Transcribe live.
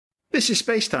This is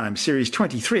Spacetime, Series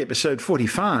 23, Episode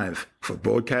 45, for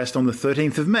broadcast on the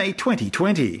 13th of May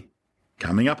 2020.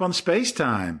 Coming up on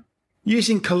Spacetime,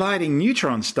 using colliding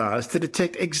neutron stars to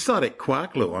detect exotic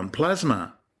quark-gluon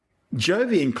plasma.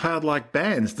 Jovian cloud-like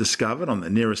bands discovered on the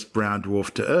nearest brown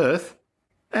dwarf to Earth.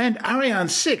 And Ariane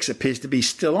 6 appears to be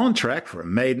still on track for a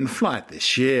maiden flight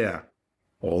this year.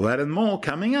 All that and more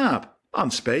coming up on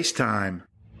Spacetime.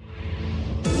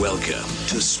 Welcome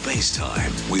to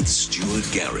Spacetime with Stuart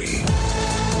Gary.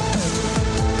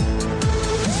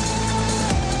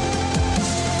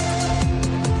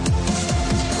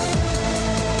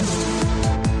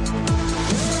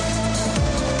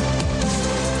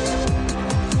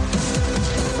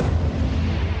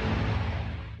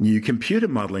 New computer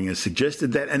modelling has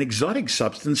suggested that an exotic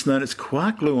substance known as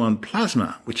quark-gluon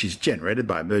plasma, which is generated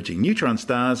by emerging neutron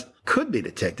stars, could be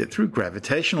detected through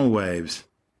gravitational waves.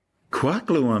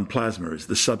 Quark-gluon plasma is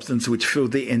the substance which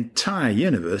filled the entire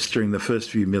universe during the first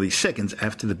few milliseconds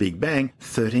after the Big Bang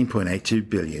 13.82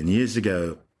 billion years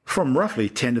ago. From roughly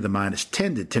 10 to the minus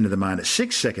 10 to 10 to the minus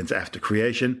 6 seconds after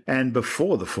creation and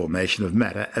before the formation of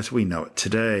matter as we know it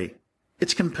today.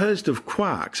 It's composed of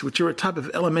quarks, which are a type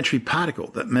of elementary particle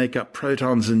that make up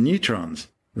protons and neutrons.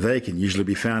 They can usually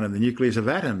be found in the nucleus of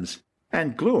atoms.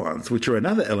 And gluons, which are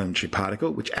another elementary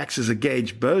particle which acts as a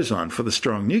gauge boson for the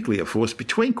strong nuclear force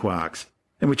between quarks,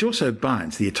 and which also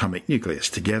binds the atomic nucleus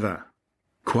together.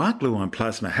 Quark-gluon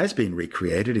plasma has been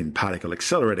recreated in particle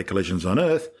accelerator collisions on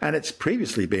Earth, and it's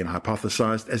previously been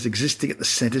hypothesized as existing at the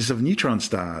centers of neutron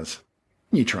stars.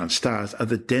 Neutron stars are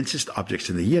the densest objects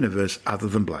in the universe other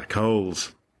than black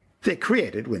holes. They're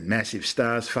created when massive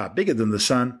stars far bigger than the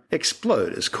Sun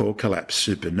explode as core collapse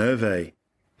supernovae.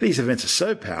 These events are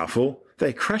so powerful,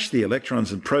 they crush the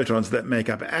electrons and protons that make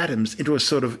up atoms into a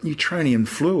sort of neutronian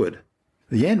fluid.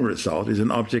 The end result is an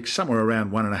object somewhere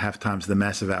around 1.5 times the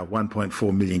mass of our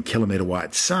 1.4 million kilometre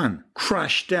wide Sun,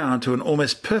 crushed down to an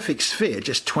almost perfect sphere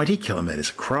just 20 kilometres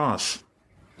across.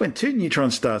 When two neutron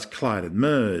stars collide and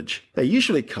merge, they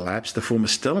usually collapse to form a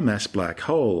stellar mass black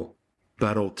hole.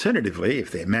 But alternatively,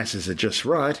 if their masses are just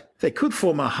right, they could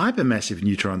form a hypermassive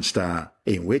neutron star,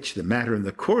 in which the matter in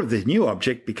the core of the new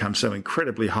object becomes so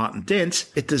incredibly hot and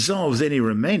dense it dissolves any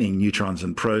remaining neutrons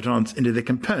and protons into their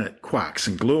component quarks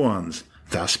and gluons,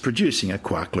 thus producing a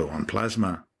quark-gluon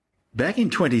plasma. Back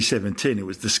in 2017, it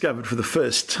was discovered for the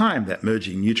first time that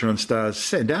merging neutron stars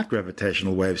send out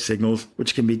gravitational wave signals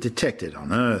which can be detected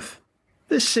on Earth.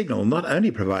 This signal not only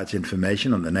provides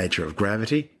information on the nature of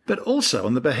gravity, but also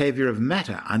on the behavior of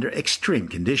matter under extreme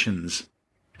conditions.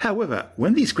 However,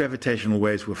 when these gravitational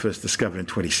waves were first discovered in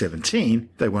 2017,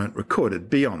 they weren't recorded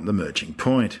beyond the merging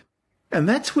point. And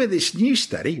that's where this new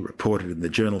study, reported in the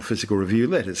journal Physical Review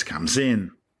Letters, comes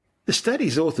in. The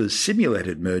study's authors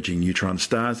simulated merging neutron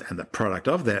stars and the product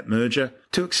of that merger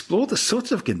to explore the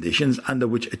sorts of conditions under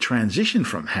which a transition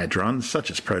from hadrons, such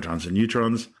as protons and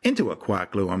neutrons, into a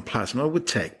quark-gluon plasma would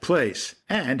take place,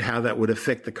 and how that would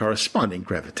affect the corresponding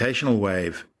gravitational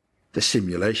wave. The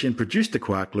simulation produced a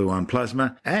quark-gluon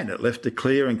plasma, and it left a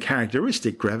clear and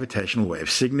characteristic gravitational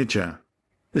wave signature.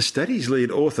 The study's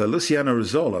lead author, Luciano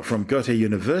Rizzola from Goethe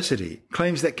University,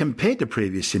 claims that compared to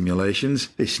previous simulations,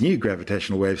 this new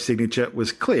gravitational wave signature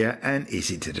was clear and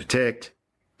easy to detect.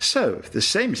 So, if the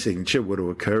same signature were to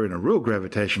occur in a real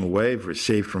gravitational wave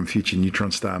received from future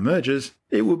neutron star mergers,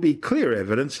 it would be clear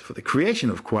evidence for the creation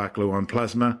of quark-gluon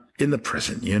plasma in the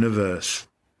present universe.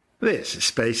 This is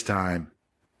Spacetime.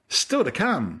 Still to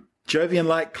come,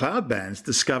 Jovian-like cloud bands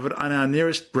discovered on our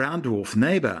nearest brown dwarf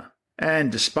neighbour.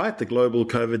 And despite the global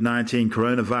COVID-19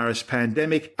 coronavirus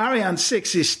pandemic, Ariane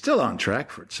 6 is still on track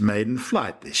for its maiden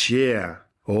flight this year.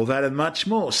 All that and much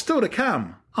more still to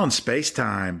come on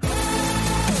Spacetime.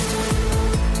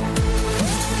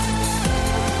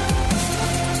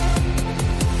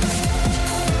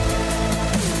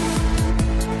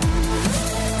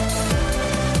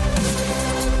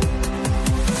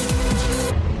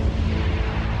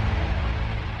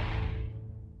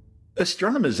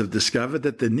 Astronomers have discovered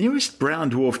that the nearest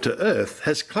brown dwarf to Earth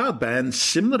has cloud bands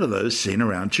similar to those seen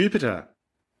around Jupiter.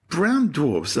 Brown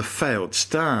dwarfs are failed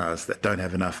stars that don't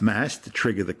have enough mass to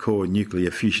trigger the core nuclear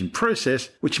fusion process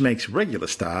which makes regular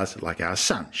stars like our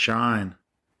Sun shine.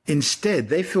 Instead,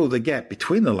 they fill the gap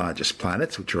between the largest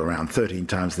planets, which are around 13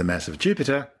 times the mass of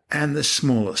Jupiter, and the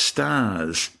smaller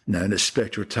stars, known as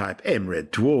spectral type M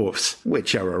red dwarfs,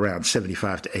 which are around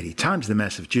 75 to 80 times the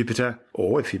mass of Jupiter,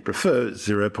 or if you prefer,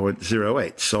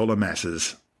 0.08 solar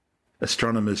masses.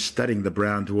 Astronomers studying the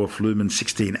brown dwarf Lumen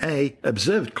 16a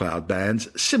observed cloud bands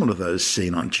similar to those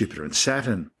seen on Jupiter and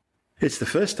Saturn. It's the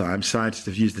first time scientists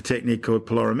have used a technique called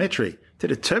polarimetry to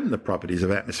determine the properties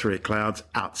of atmospheric clouds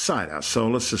outside our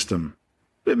solar system.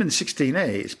 Lumen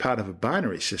 16a is part of a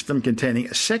binary system containing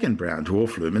a second brown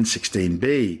dwarf, Lumen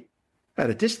 16b. At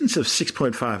a distance of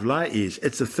 6.5 light-years,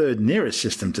 it's the third nearest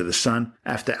system to the Sun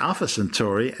after Alpha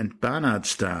Centauri and Barnard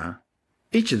star.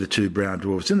 Each of the two brown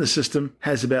dwarfs in the system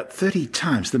has about 30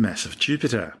 times the mass of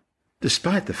Jupiter.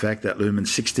 Despite the fact that Lumen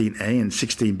 16a and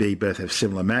 16b both have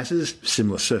similar masses,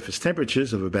 similar surface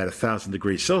temperatures of about 1,000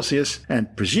 degrees Celsius,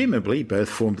 and presumably both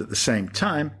formed at the same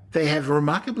time, they have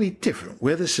remarkably different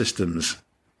weather systems.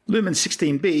 Lumen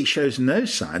 16b shows no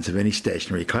signs of any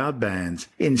stationary cloud bands,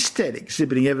 instead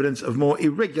exhibiting evidence of more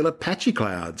irregular patchy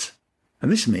clouds.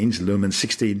 And this means Lumen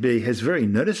 16b has very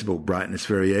noticeable brightness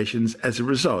variations as a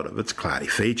result of its cloudy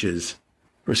features.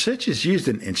 Researchers used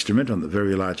an instrument on the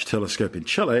Very Large Telescope in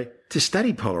Chile to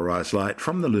study polarized light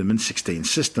from the Lumen 16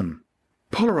 system.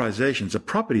 Polarization is a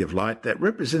property of light that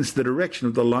represents the direction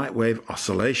of the light wave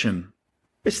oscillation.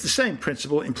 It's the same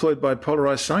principle employed by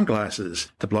polarized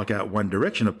sunglasses to block out one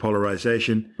direction of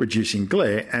polarization, reducing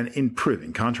glare and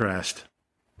improving contrast.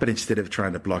 But instead of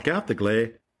trying to block out the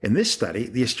glare, in this study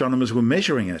the astronomers were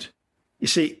measuring it. You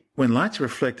see, when light's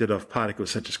reflected off particles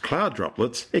such as cloud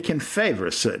droplets, it can favor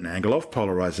a certain angle of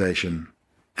polarization.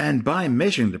 And by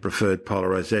measuring the preferred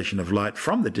polarization of light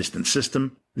from the distant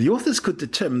system, the authors could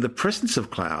determine the presence of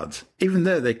clouds, even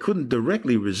though they couldn't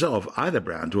directly resolve either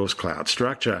brown dwarf's cloud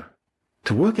structure.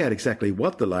 To work out exactly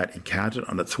what the light encountered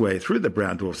on its way through the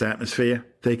brown dwarf's atmosphere,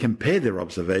 they compared their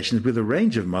observations with a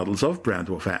range of models of brown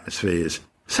dwarf atmospheres,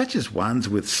 such as ones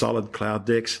with solid cloud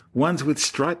decks, ones with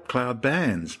striped cloud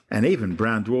bands, and even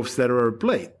brown dwarfs that are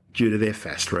oblate due to their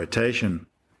fast rotation.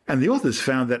 And the authors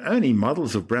found that only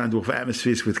models of brown dwarf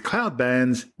atmospheres with cloud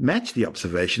bands matched the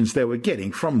observations they were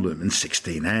getting from Lumen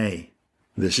 16a.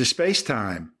 This is Space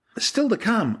Time. Still to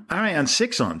come, Ariane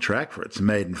 6 on track for its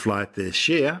maiden flight this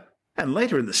year. And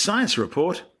later in the science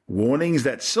report, warnings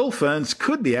that cell phones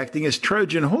could be acting as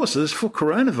Trojan horses for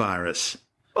coronavirus.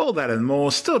 All that and more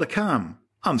still to come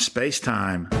on Space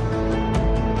Time.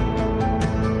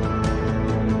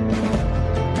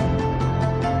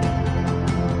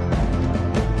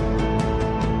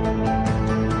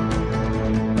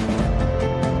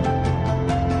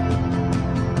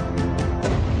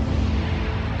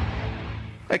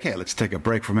 Okay, let's take a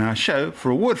break from our show for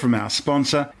a word from our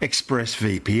sponsor,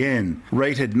 ExpressVPN,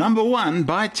 rated #1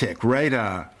 by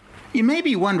TechRadar. You may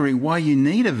be wondering why you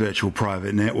need a virtual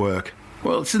private network.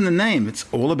 Well, it's in the name. It's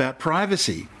all about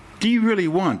privacy. Do you really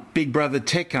want big brother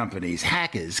tech companies,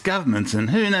 hackers, governments,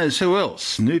 and who knows who else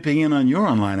snooping in on your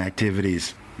online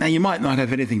activities? Now, you might not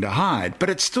have anything to hide, but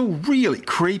it's still really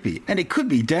creepy, and it could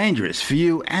be dangerous for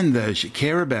you and those you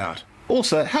care about.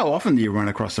 Also, how often do you run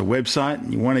across a website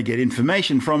and you want to get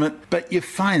information from it, but you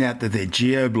find out that they're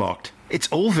geo-blocked? It's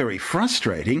all very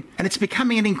frustrating, and it's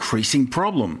becoming an increasing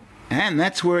problem. And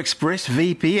that's where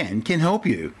ExpressVPN can help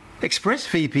you.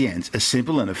 ExpressVPN's a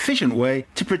simple and efficient way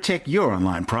to protect your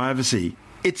online privacy.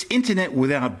 It's internet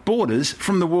without borders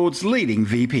from the world's leading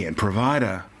VPN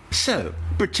provider. So,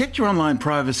 protect your online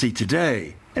privacy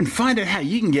today. And find out how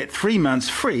you can get 3 months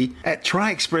free at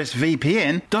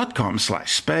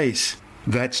tryexpressvpn.com/space.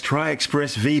 That's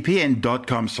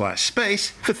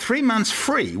tryexpressvpn.com/space for 3 months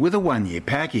free with a 1-year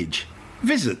package.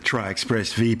 Visit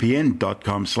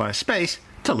tryexpressvpn.com/space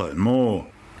to learn more.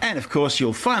 And of course,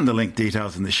 you'll find the link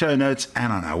details in the show notes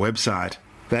and on our website.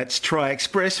 That's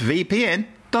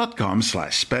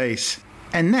tryexpressvpn.com/space.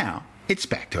 And now, it's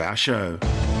back to our show.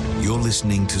 You're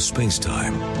listening to Space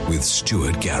Time with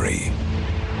Stuart Gary.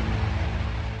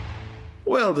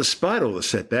 Well, despite all the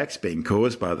setbacks being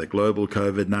caused by the global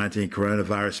COVID-19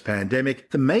 coronavirus pandemic,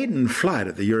 the maiden flight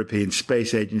of the European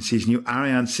Space Agency's new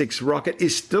Ariane 6 rocket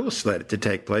is still slated to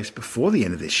take place before the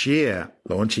end of this year,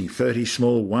 launching 30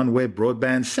 small OneWeb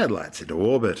broadband satellites into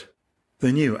orbit.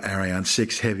 The new Ariane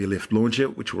 6 heavy lift launcher,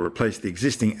 which will replace the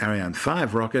existing Ariane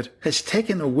 5 rocket, has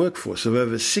taken a workforce of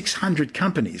over 600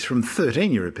 companies from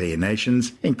 13 European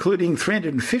nations, including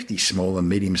 350 small and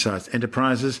medium-sized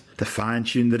enterprises, to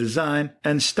fine-tune the design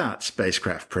and start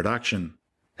spacecraft production.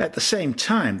 At the same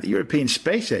time, the European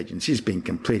Space Agency has been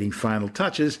completing final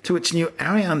touches to its new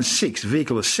Ariane 6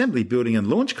 vehicle assembly building and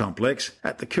launch complex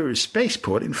at the Kourou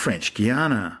spaceport in French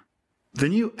Guiana. The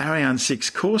new Ariane 6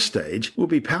 core stage will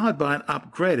be powered by an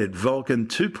upgraded Vulcan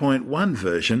 2.1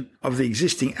 version of the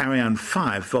existing Ariane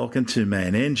 5 Vulcan 2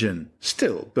 main engine,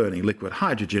 still burning liquid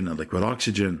hydrogen and liquid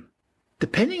oxygen.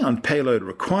 Depending on payload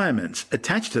requirements,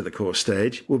 attached to the core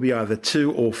stage will be either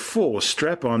 2 or 4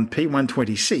 strap-on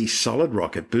P120C solid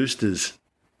rocket boosters.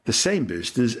 The same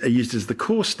boosters are used as the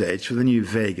core stage for the new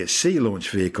Vega C launch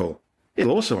vehicle.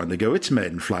 It'll also undergo its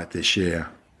maiden flight this year.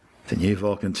 The new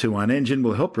Vulcan 2.1 engine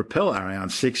will help propel Ariane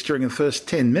 6 during the first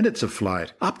 10 minutes of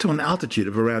flight, up to an altitude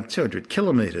of around 200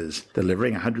 kilometres,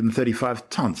 delivering 135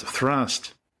 tonnes of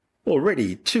thrust.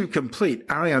 Already, 2 complete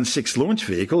Ariane 6 launch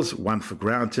vehicles, one for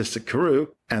ground test at Kourou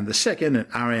and the second, an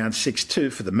Ariane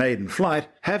 6-2 for the maiden flight,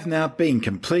 have now been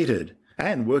completed,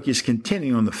 and work is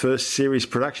continuing on the first series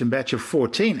production batch of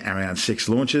 14 Ariane 6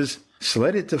 launches,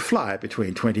 slated to fly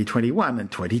between 2021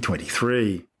 and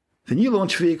 2023. The new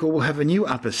launch vehicle will have a new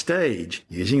upper stage,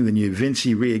 using the new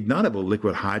Vinci reignitable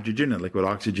liquid hydrogen and liquid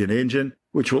oxygen engine,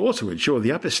 which will also ensure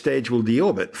the upper stage will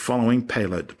deorbit following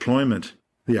payload deployment.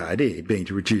 The idea being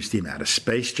to reduce the amount of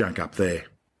space junk up there.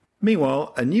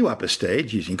 Meanwhile, a new upper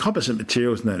stage using composite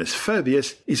materials known as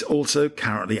Phoebus is also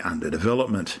currently under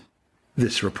development.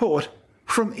 This report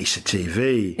from ESA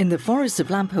TV. In the forests of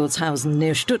Lampolzhausen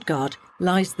near Stuttgart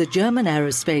lies the German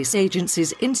Aerospace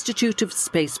Agency's Institute of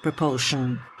Space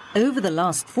Propulsion. Over the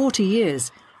last 40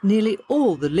 years, nearly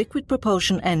all the liquid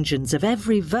propulsion engines of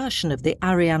every version of the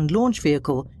Ariane launch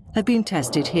vehicle have been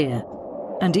tested here,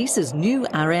 and ESA's new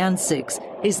Ariane 6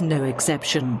 is no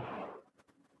exception.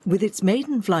 With its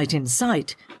maiden flight in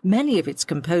sight, many of its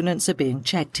components are being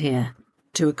checked here.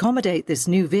 To accommodate this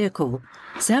new vehicle,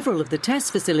 several of the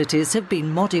test facilities have been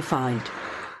modified.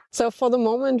 So for the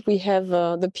moment, we have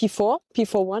the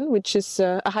P4-1, which is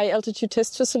a high-altitude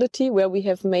test facility where we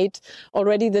have made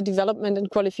already the development and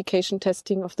qualification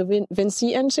testing of the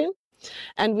Vinci engine.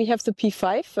 And we have the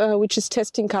P5, which is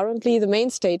testing currently the main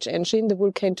stage engine, the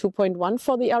Vulcan 2.1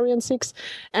 for the Ariane 6.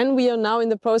 And we are now in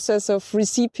the process of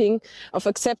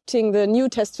accepting the new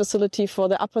test facility for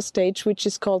the upper stage, which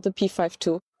is called the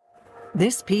P5.2.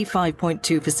 This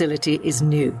P5.2 facility is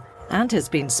new and has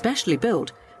been specially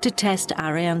built to test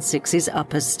Ariane 6's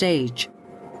upper stage.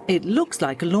 It looks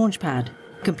like a launch pad,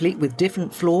 complete with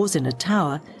different floors in a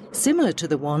tower, similar to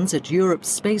the ones at Europe's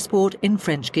spaceport in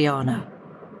French Guiana.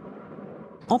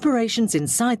 Operations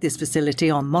inside this facility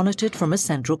are monitored from a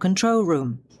central control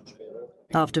room.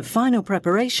 After final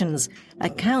preparations,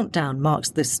 a countdown marks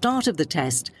the start of the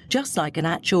test, just like an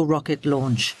actual rocket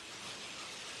launch.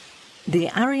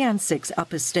 The Ariane 6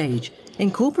 upper stage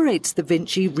incorporates the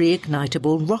Vinci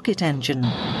reignitable rocket engine.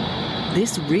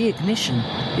 This reignition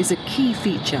is a key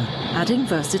feature, adding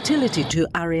versatility to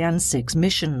Ariane 6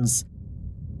 missions.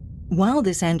 While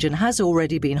this engine has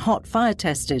already been hot fire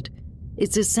tested,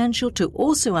 it's essential to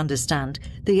also understand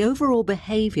the overall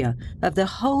behavior of the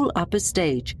whole upper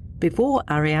stage before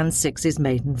Ariane 6's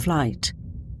maiden flight.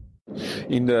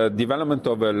 In the development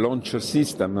of a launch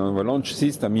system,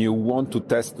 you want to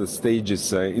test the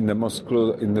stages in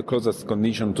the closest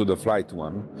condition to the flight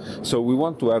one. So we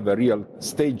want to have a real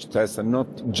stage test and not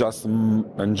just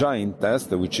a giant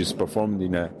test, which is performed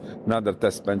in another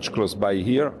test bench close by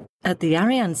here. At the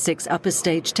Ariane 6 upper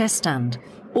stage test stand,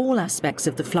 all aspects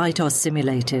of the flight are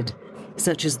simulated,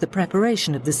 such as the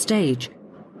preparation of the stage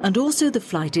and also the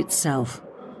flight itself.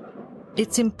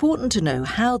 It's important to know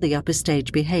how the upper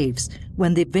stage behaves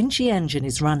when the Vinci engine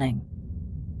is running.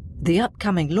 The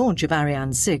upcoming launch of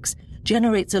Ariane 6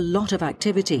 generates a lot of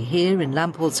activity here in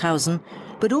Lampolzhausen,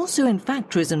 but also in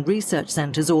factories and research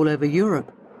centres all over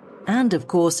Europe, and of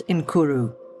course in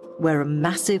Kourou, where a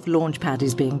massive launch pad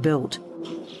is being built.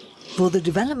 For the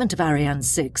development of Ariane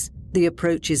 6, the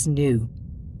approach is new.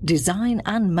 Design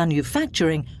and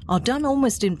manufacturing are done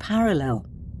almost in parallel.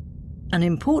 An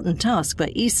important task for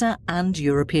ESA and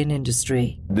European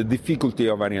industry. The difficulty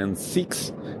of Ariane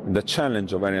 6, the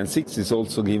challenge of Ariane 6 is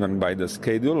also given by the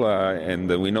schedule, and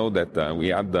we know that we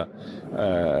had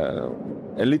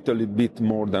a little bit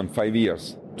more than 5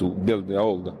 years to build the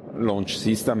old launch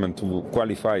system and to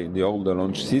qualify the old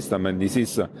launch system, and this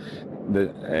is a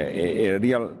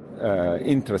real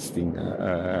interesting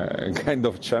kind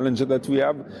of challenge that we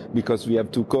have, because we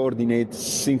have to coordinate,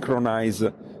 synchronize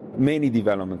many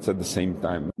developments at the same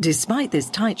time. Despite this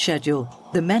tight schedule,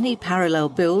 the many parallel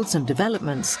builds and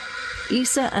developments,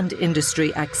 ESA and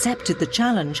industry accepted the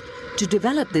challenge to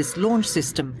develop this launch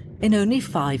system in only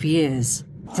 5 years.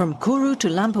 From Kourou to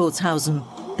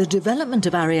Lampolzhausen, the development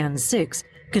of Ariane 6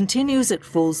 continues at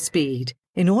full speed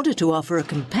in order to offer a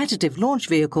competitive launch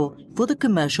vehicle for the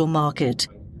commercial market,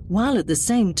 while at the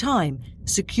same time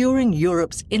securing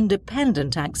Europe's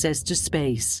independent access to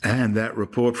space. And that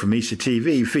report from ESA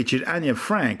TV featured Anja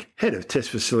Frank, Head of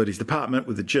Test Facilities Department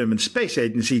with the German Space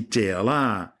Agency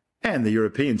DLR, and the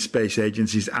European Space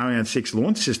Agency's Ariane 6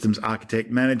 Launch Systems Architect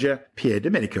Manager Pier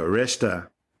Domenico Resta.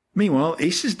 Meanwhile,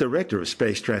 ESA's Director of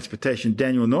Space Transportation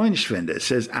Daniel Neuenschwender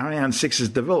says Ariane 6's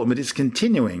development is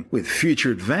continuing, with future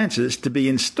advances to be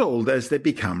installed as they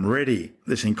become ready.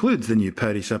 This includes the new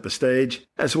POTIS upper stage,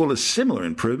 as well as similar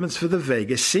improvements for the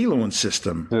Vega sea launch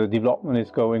system. The development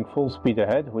is going full speed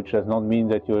ahead, which does not mean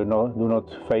that you do not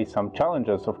face some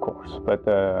challenges, of course. But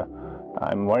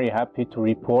I'm very happy to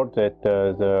report that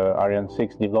the Ariane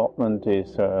 6 development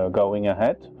is going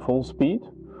ahead, full speed.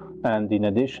 And in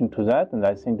addition to that, and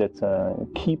I think that's a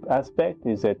key aspect,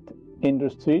 is that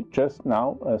industry just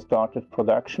now started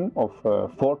production of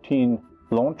 14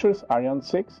 launchers, Ariane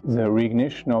 6. The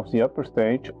reignition of the upper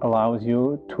stage allows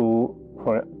you to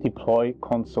deploy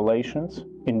constellations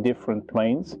in different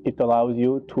planes. It allows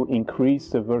you to increase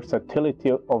the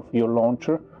versatility of your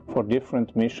launcher for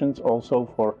different missions,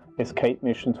 also for escape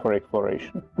missions for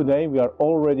exploration. Today we are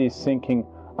already thinking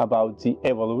about the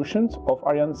evolutions of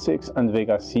Ariane 6 and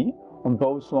Vega C. On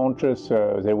both launchers,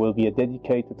 there will be a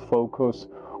dedicated focus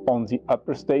on the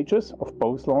upper stages of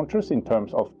both launchers in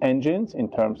terms of engines,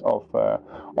 in terms of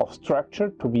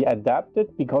structure to be adapted,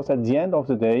 because at the end of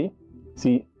the day,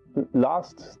 the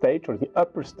last stage or the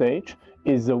upper stage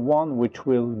is the one which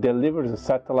will deliver the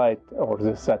satellite or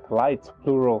the satellites,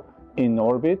 plural, in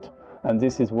orbit. And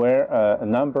this is where a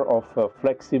number of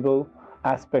flexible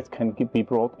aspects can be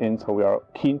brought in, so we are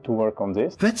keen to work on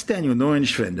this. That's Daniel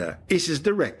Neuenschwender, ESA's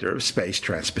Director of Space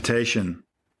Transportation.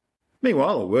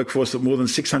 Meanwhile, a workforce of more than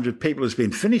 600 people has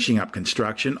been finishing up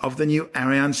construction of the new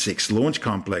Ariane 6 launch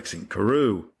complex in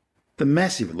Kourou. The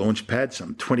massive launch pad,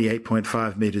 some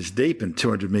 28.5 metres deep and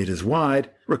 200 metres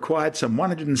wide, required some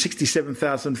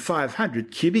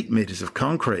 167,500 cubic metres of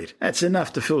concrete. That's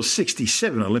enough to fill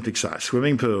 67 Olympic-sized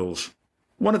swimming pools.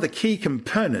 One of the key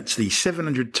components, the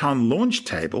 700-ton launch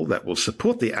table that will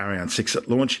support the Ariane 6 at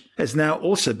launch, has now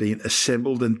also been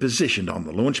assembled and positioned on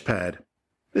the launch pad.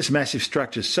 This massive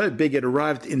structure is so big it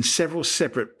arrived in several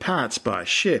separate parts by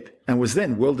ship and was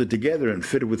then welded together and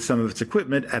fitted with some of its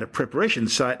equipment at a preparation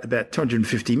site about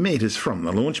 250 metres from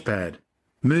the launch pad.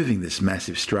 Moving this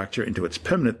massive structure into its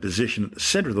permanent position at the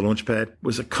centre of the launch pad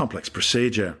was a complex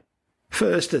procedure.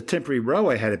 First, a temporary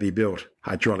railway had to be built.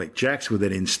 Hydraulic jacks were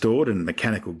then installed and a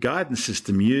mechanical guidance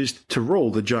system used to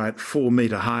roll the giant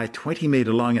 4-metre high,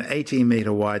 20-metre long and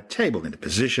 18-metre wide table into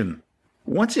position.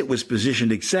 Once it was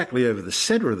positioned exactly over the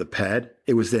centre of the pad,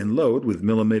 it was then lowered with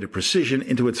millimetre precision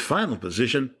into its final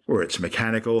position, where its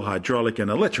mechanical, hydraulic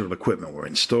and electrical equipment were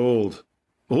installed.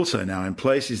 Also now in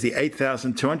place is the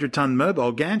 8,200-ton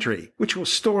mobile gantry, which will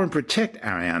store and protect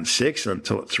Ariane 6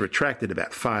 until it's retracted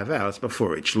about 5 hours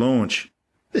before each launch.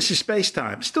 This is Space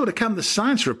Time. Still to come, the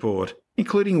science report,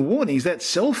 including warnings that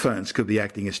cell phones could be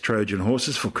acting as Trojan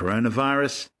horses for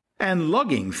coronavirus, and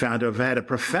logging found to have had a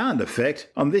profound effect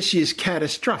on this year's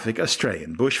catastrophic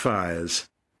Australian bushfires.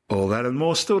 All that and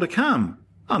more still to come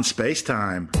on Space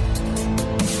Time.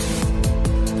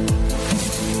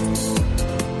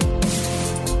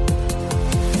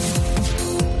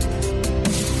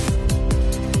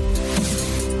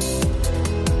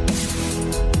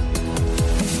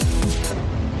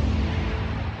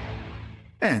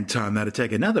 And time now to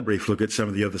take another brief look at some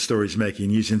of the other stories making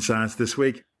news in science this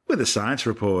week with a science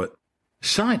report.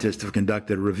 Scientists have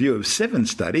conducted a review of 7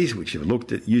 studies which have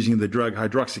looked at using the drug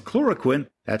hydroxychloroquine,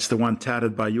 that's the one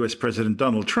touted by US President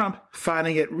Donald Trump,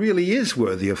 finding it really is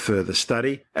worthy of further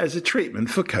study as a treatment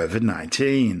for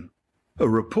COVID-19. A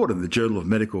report in the Journal of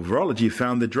Medical Virology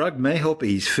found the drug may help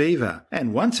ease fever,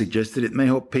 and one suggested it may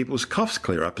help people's coughs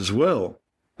clear up as well.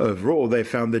 Overall, they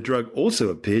found the drug also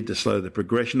appeared to slow the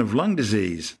progression of lung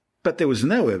disease, but there was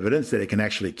no evidence that it can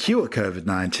actually cure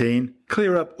COVID-19,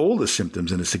 clear up all the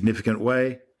symptoms in a significant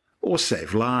way, or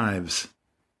save lives.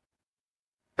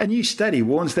 A new study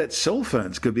warns that cell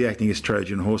phones could be acting as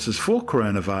Trojan horses for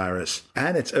coronavirus,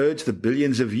 and it's urged the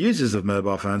billions of users of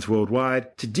mobile phones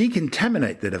worldwide to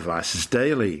decontaminate their devices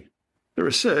daily. The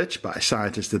research by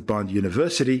scientists at Bond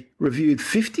University reviewed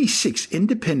 56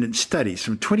 independent studies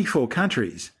from 24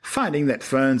 countries, finding that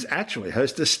phones actually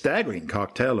host a staggering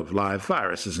cocktail of live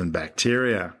viruses and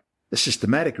bacteria. The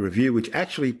systematic review, which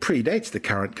actually predates the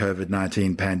current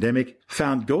COVID-19 pandemic,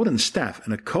 found golden staph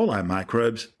and E. coli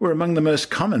microbes were among the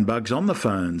most common bugs on the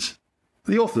phones.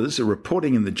 The authors,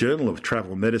 reporting in the Journal of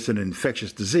Travel Medicine and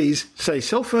Infectious Disease, say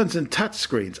cell phones and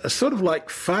touchscreens are sort of like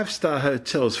 5-star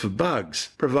hotels for bugs,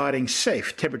 providing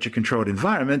safe temperature-controlled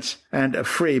environments and a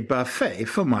free buffet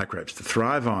for microbes to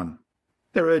thrive on.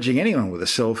 They're urging anyone with a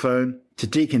cell phone to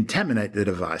decontaminate their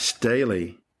device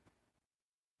daily.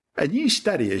 A new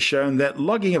study has shown that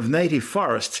logging of native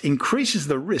forests increases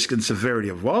the risk and severity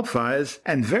of wildfires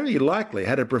and very likely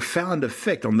had a profound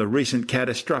effect on the recent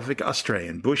catastrophic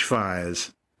Australian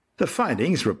bushfires. The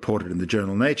findings, reported in the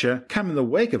journal Nature, come in the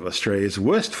wake of Australia's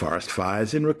worst forest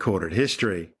fires in recorded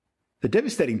history. The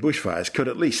devastating bushfires killed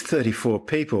at least 34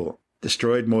 people,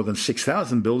 destroyed more than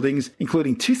 6,000 buildings,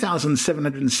 including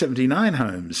 2,779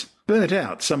 homes, burnt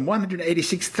out some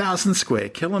 186,000 square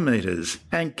kilometres,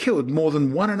 and killed more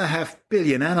than 1.5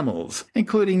 billion animals,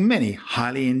 including many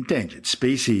highly endangered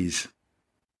species.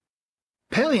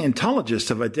 Paleontologists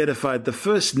have identified the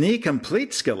first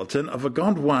near-complete skeleton of a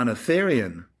Gondwana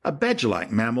therian, a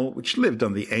badger-like mammal which lived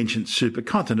on the ancient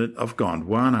supercontinent of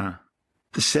Gondwana.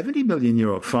 The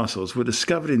 70-million-year-old fossils were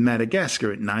discovered in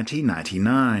Madagascar in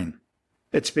 1999.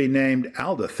 It's been named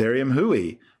Aldotherium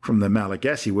hui, from the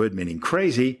Malagasy word meaning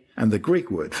crazy and the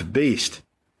Greek word for beast.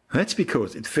 That's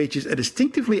because it features a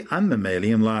distinctively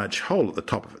unmammalian large hole at the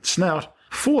top of its snout,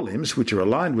 forelimbs which are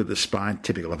aligned with the spine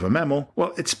typical of a mammal,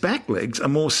 while its back legs are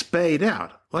more spayed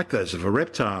out, like those of a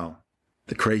reptile.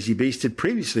 The crazy beast had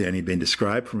previously only been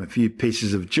described from a few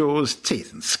pieces of jaws,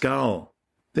 teeth and skull.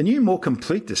 The new, more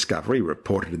complete discovery,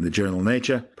 reported in the journal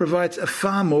Nature, provides a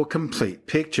far more complete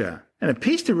picture, and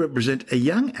appears to represent a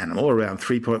young animal around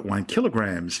 3.1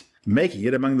 kilograms, making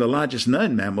it among the largest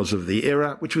known mammals of the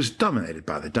era, which was dominated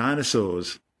by the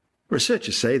dinosaurs.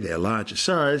 Researchers say their larger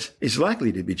size is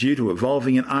likely to be due to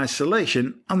evolving in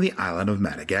isolation on the island of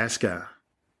Madagascar.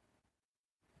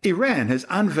 Iran has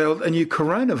unveiled a new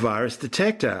coronavirus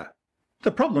detector.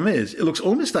 The problem is, it looks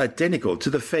almost identical to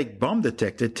the fake bomb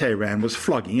detector Tehran was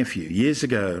flogging a few years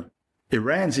ago.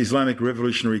 Iran's Islamic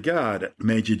Revolutionary Guard,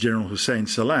 Major General Hossein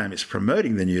Salam, is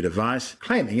promoting the new device,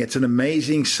 claiming it's an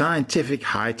amazing scientific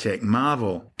high-tech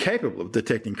marvel, capable of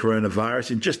detecting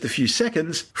coronavirus in just a few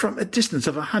seconds from a distance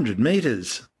of 100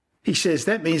 meters. He says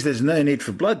that means there's no need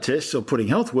for blood tests or putting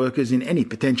health workers in any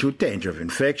potential danger of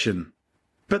infection.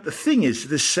 But the thing is,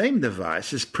 this same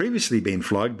device has previously been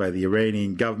flogged by the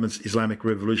Iranian government's Islamic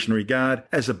Revolutionary Guard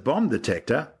as a bomb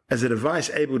detector, as a device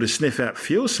able to sniff out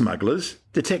fuel smugglers,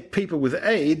 detect people with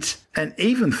AIDS, and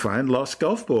even find lost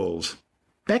golf balls.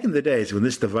 Back in the days when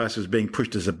this device was being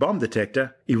pushed as a bomb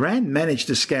detector, Iran managed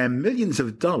to scam millions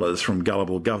of dollars from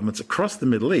gullible governments across the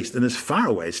Middle East and as far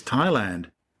away as Thailand.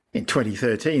 In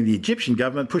 2013, the Egyptian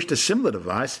government pushed a similar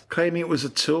device, claiming it was a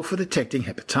tool for detecting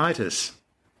hepatitis.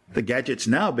 The gadget's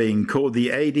now being called the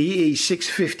ADE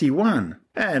 651,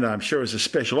 and I'm sure as a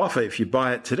special offer if you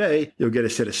buy it today, you'll get a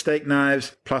set of steak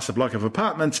knives, plus a block of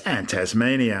apartments and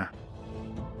Tasmania.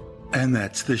 And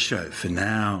that's the show for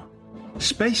now.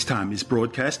 Spacetime is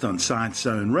broadcast on Science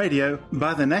Zone Radio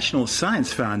by the National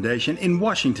Science Foundation in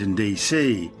Washington,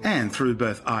 D.C., and through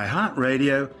both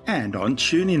iHeartRadio and on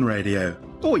TuneIn Radio.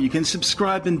 Or you can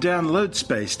subscribe and download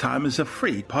Spacetime as a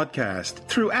free podcast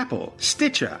through Apple,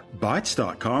 Stitcher,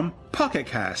 Bytes.com, Pocket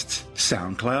Casts,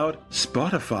 SoundCloud,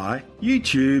 Spotify,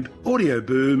 YouTube, Audio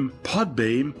Boom,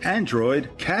 Podbeam, Android,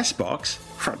 Castbox,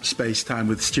 from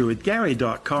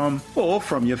spacetimewithstuartgary.com, or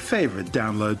from your favorite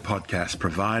download podcast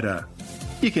provider.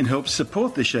 You can help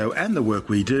support the show and the work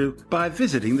we do by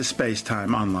visiting the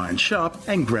Spacetime online shop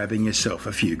and grabbing yourself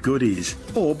a few goodies,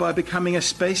 or by becoming a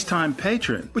Spacetime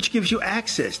patron, which gives you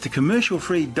access to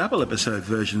commercial-free double-episode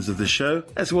versions of the show,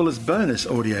 as well as bonus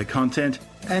audio content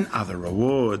and other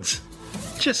rewards.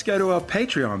 Just go to our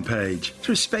Patreon page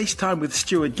through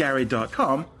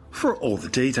spacetimewithstuartgary.com for all the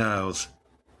details.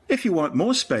 If you want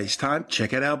more Spacetime,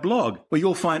 check out our blog, where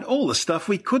you'll find all the stuff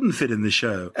we couldn't fit in the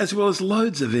show, as well as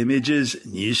loads of images,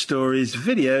 news stories,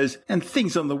 videos, and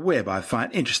things on the web I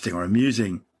find interesting or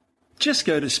amusing. Just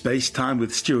go to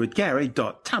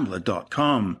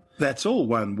spacetimewithstuartgary.tumblr.com. That's all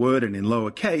one word and in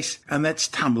lowercase, and that's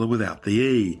Tumblr without the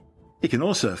E. You can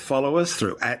also follow us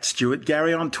through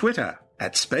 @StuartGary on Twitter,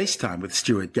 at Spacetime with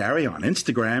Stuart Gary on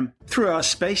Instagram, through our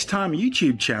Spacetime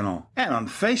YouTube channel, and on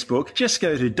Facebook, just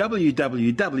go to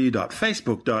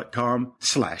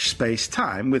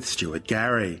www.facebook.com/Spacetime with Stuart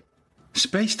Gary.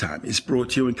 Spacetime is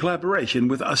brought to you in collaboration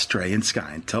with Australian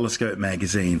Sky and Telescope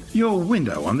magazine, your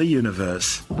window on the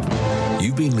universe.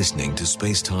 You've been listening to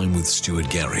Spacetime with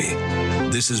Stuart Gary.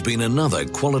 This has been another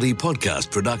quality podcast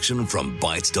production from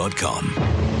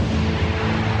Bytes.com.